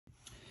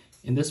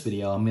In this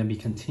video, I'm going to be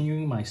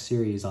continuing my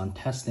series on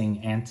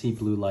testing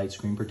anti-blue light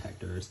screen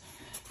protectors.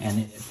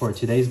 And for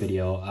today's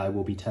video, I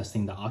will be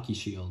testing the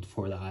Ocushield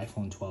for the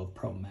iPhone 12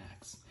 Pro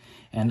Max.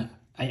 And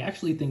I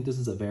actually think this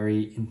is a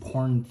very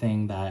important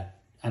thing that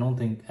I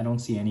don't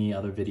see any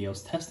other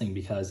videos testing,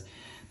 because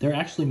they're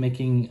actually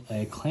making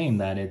a claim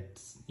that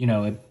it's,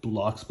 it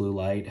blocks blue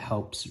light,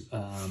 helps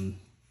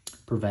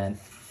prevent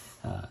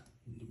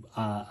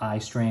eye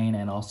strain,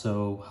 and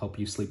also help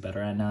you sleep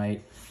better at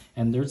night.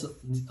 And there's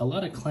a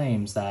lot of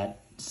claims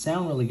that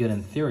sound really good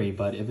in theory,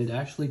 but if it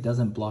actually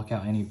doesn't block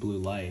out any blue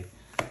light,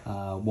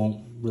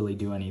 won't really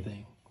do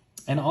anything.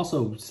 And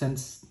also,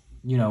 since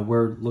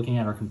we're looking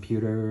at our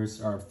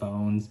computers, our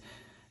phones,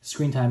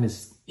 screen time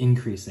is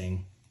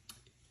increasing.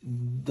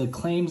 The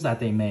claims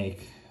that they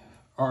make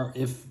are,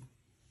 if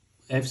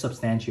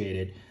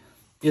substantiated,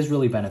 is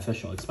really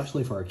beneficial,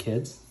 especially for our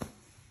kids.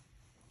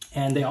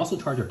 And they also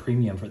charge a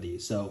premium for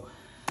these. So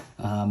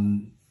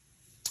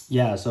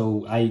yeah,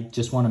 so I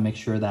just want to make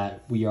sure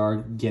that we are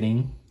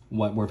getting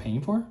what we're paying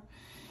for.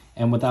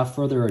 And without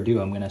further ado,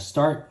 I'm going to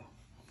start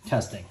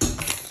testing.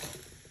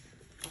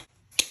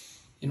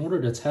 In order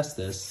to test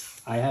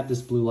this, I have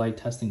this blue light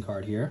testing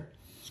card here.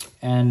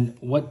 And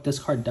what this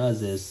card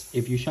does is,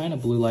 if you shine a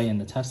blue light in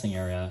the testing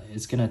area,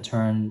 it's going to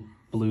turn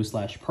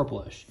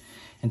blue/purplish.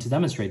 And to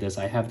demonstrate this,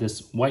 I have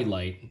this white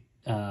light.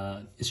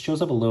 It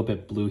shows up a little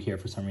bit blue here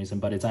for some reason,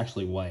 but it's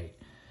actually white.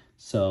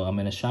 So I'm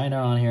going to shine it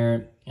on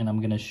here, and I'm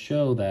going to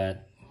show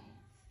that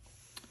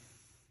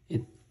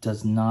it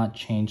does not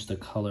change the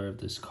color of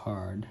this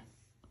card.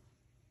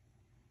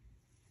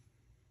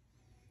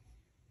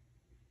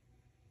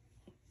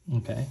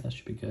 Okay, that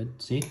should be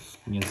good. See,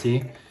 you can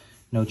see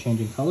no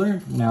change in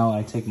color. Now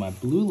I take my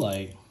blue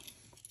light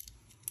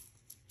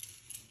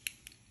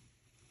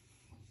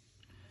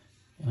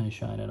and I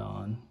shine it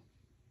on.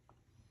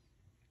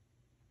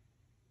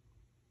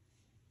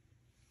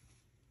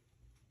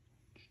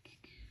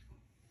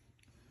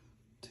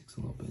 Takes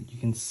a little bit. You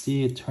can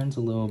see it turns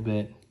a little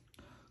bit.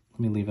 Let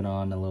me leave it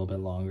on a little bit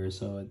longer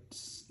so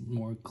it's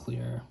more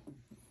clear.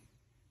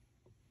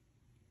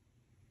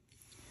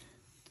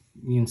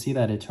 You can see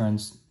that it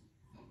turns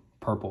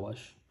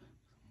purplish.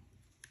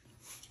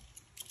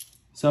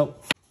 So,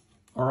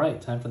 all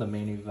right, time for the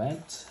main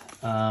event.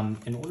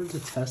 In order to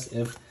test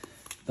if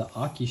the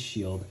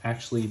Ocushield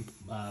actually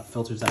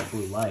filters out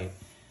blue light,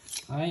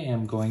 I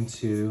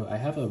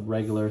have a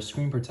regular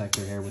screen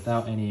protector here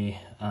without any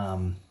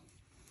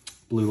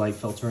blue light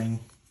filtering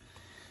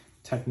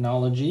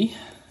technology.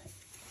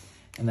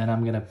 And then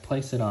I'm gonna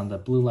place it on the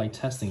blue light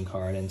testing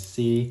card and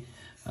see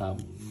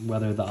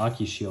whether the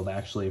Ocushield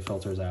actually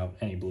filters out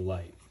any blue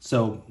light.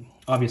 So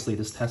obviously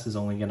this test is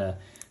only gonna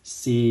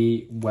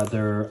see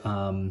whether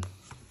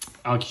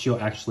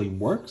Ocushield actually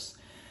works,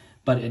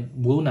 but it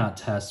will not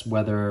test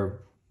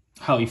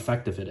how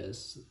effective it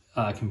is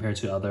compared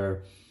to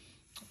other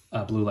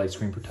blue light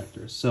screen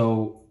protectors.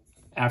 So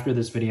after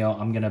this video,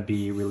 I'm gonna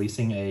be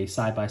releasing a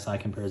side-by-side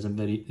comparison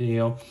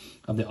video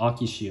of the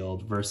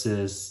Ocushield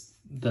versus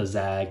the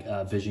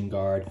ZAG Vision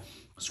Guard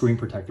screen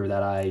protector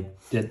that I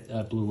did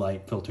a blue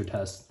light filter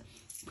test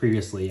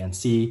previously, and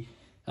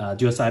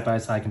do a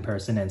side-by-side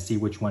comparison and see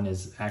which one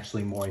is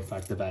actually more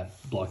effective at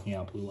blocking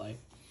out blue light.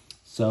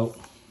 So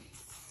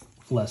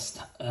let's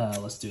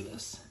do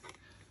this.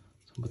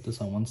 So put this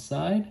on one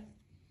side,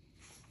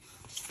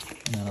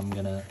 and then I'm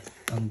gonna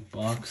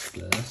unbox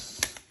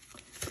this.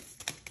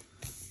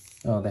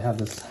 Oh, they have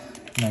this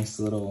nice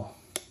little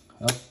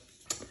this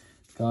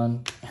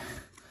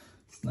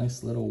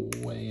nice little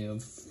way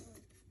of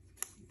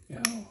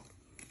oh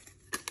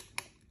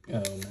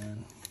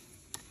man.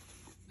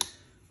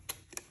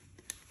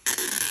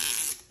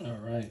 All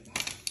right,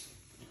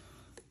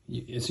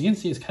 as you can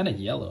see, it's kind of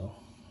yellow.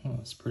 Oh,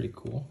 it's pretty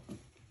cool. So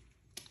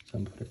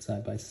I'm gonna put it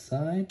side by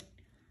side,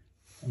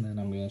 and then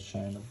I'm gonna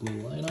shine a blue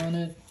light on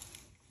it,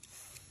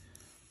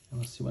 and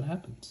let's see what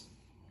happens.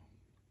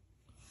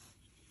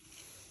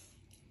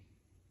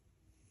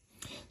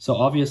 So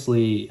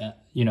obviously,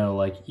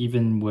 like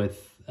even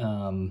with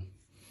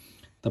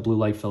the blue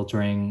light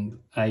filtering,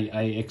 I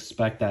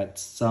expect that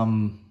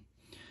some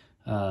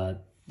of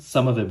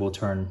it will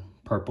turn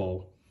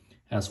purple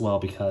as well,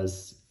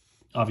 because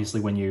obviously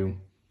when you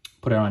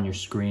put it on your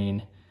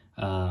screen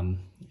and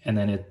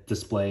then it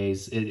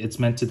displays, it's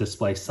meant to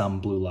display some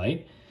blue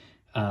light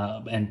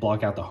and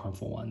block out the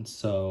harmful ones.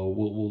 So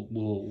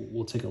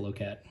we'll take a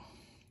look at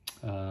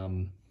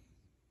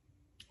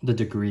the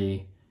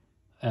degree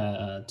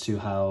to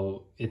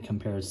how it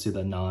compares to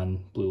the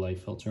non-blue light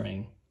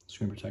filtering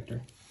screen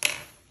protector.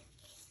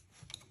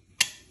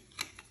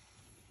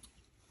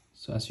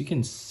 So as you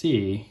can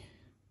see,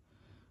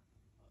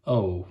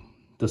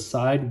 the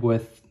side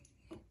with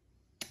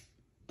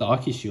the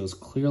Ocushield is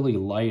clearly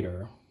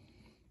lighter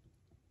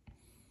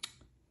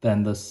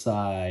than the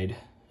side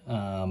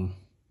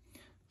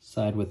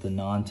with the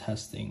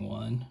non-testing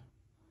one.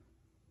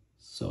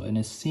 So, and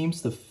it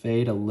seems to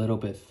fade a little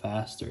bit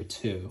faster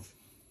too.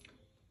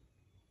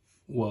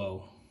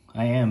 Whoa,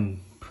 I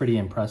am pretty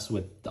impressed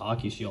with the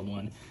Ocushield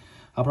one.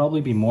 I'll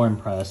probably be more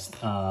impressed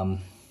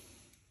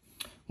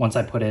once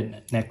I put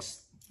it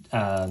next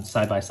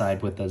side by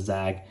side with the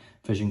Zag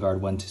Vision Guard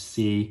one to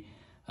see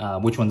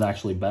which one's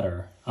actually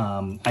better.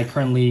 I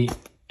currently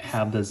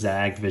have the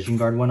Zag Vision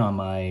Guard one on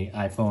my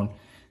iPhone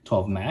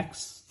 12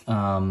 Max,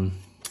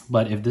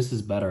 but if this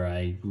is better,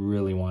 I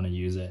really want to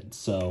use it.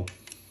 So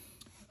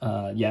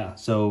yeah,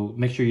 so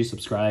make sure you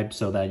subscribe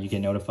so that you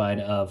get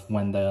notified of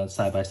when the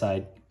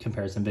side-by-side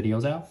comparison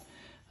video's out.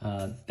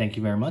 Thank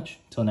you very much.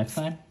 Till next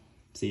time,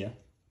 see ya.